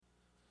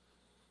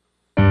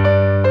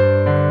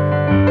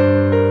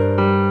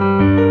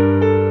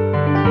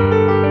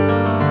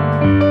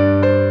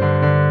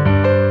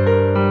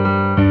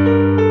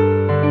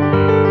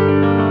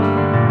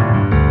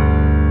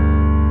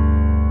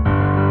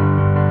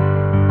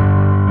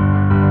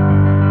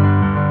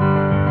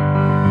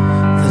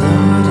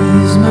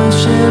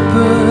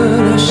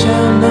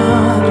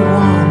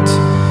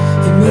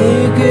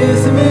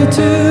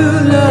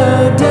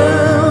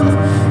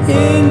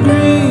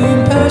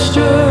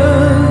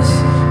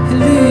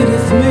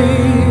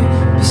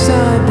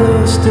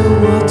still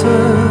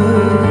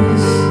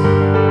waters.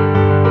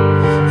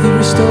 He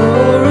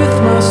restoreth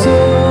my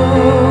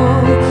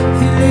soul.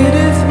 He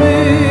leadeth me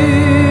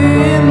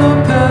in the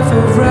path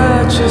of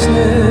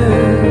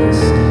righteousness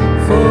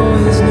for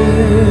his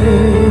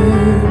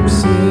name's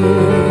sake.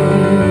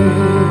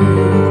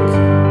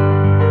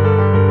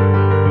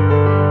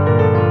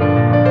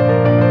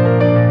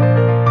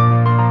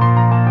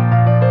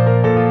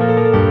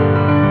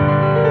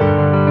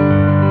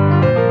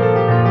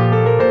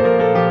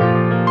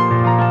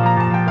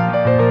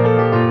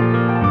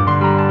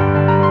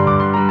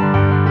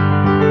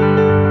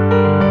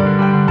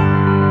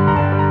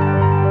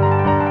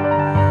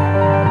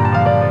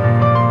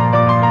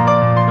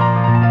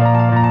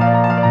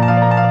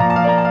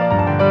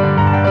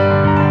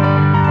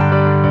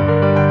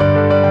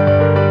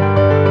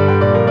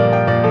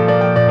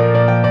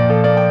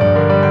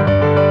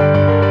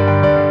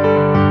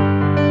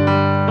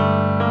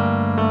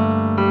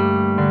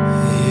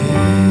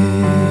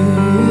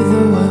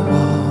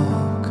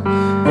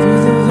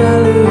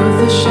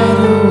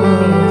 Shadow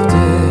of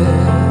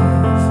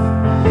death,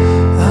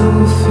 I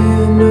will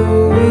fear no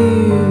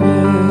evil,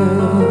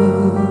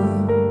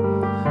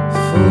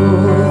 for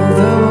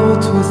thou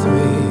art with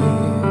me.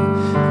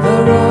 The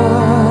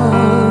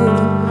rod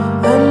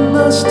and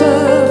the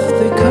staff,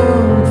 they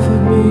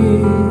comfort me.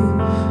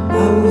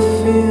 I will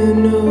fear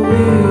no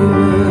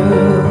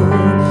evil,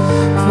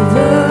 for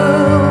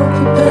thou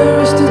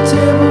preparest a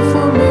table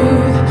for me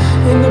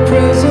in the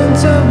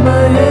presence of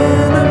my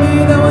enemy.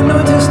 Thou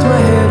anointest my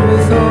head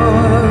with oil.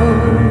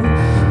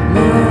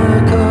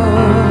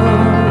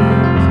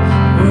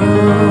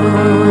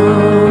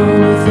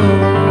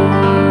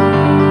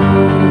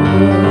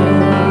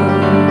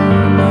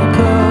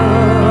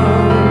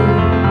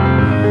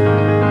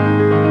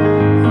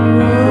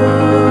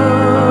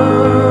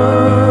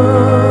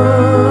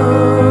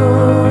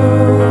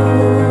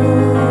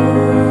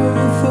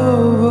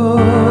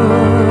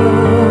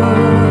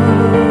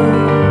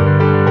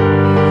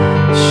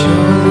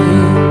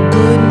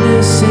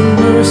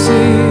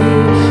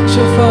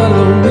 Shall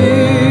follow me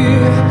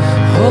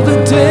all the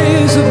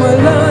days of my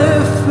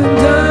life, and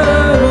I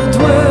will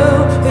dwell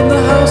in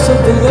the house of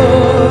the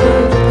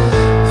Lord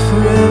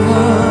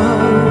forever.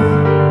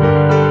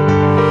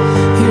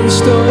 He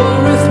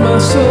restoreth my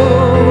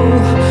soul.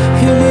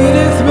 He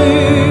leadeth me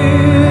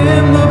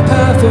in the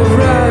path of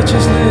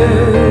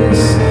righteousness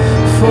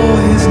for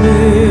his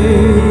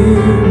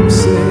name's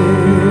sake.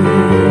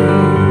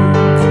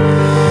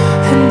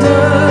 And I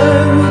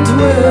will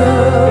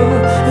dwell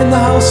in the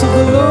house of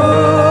the Lord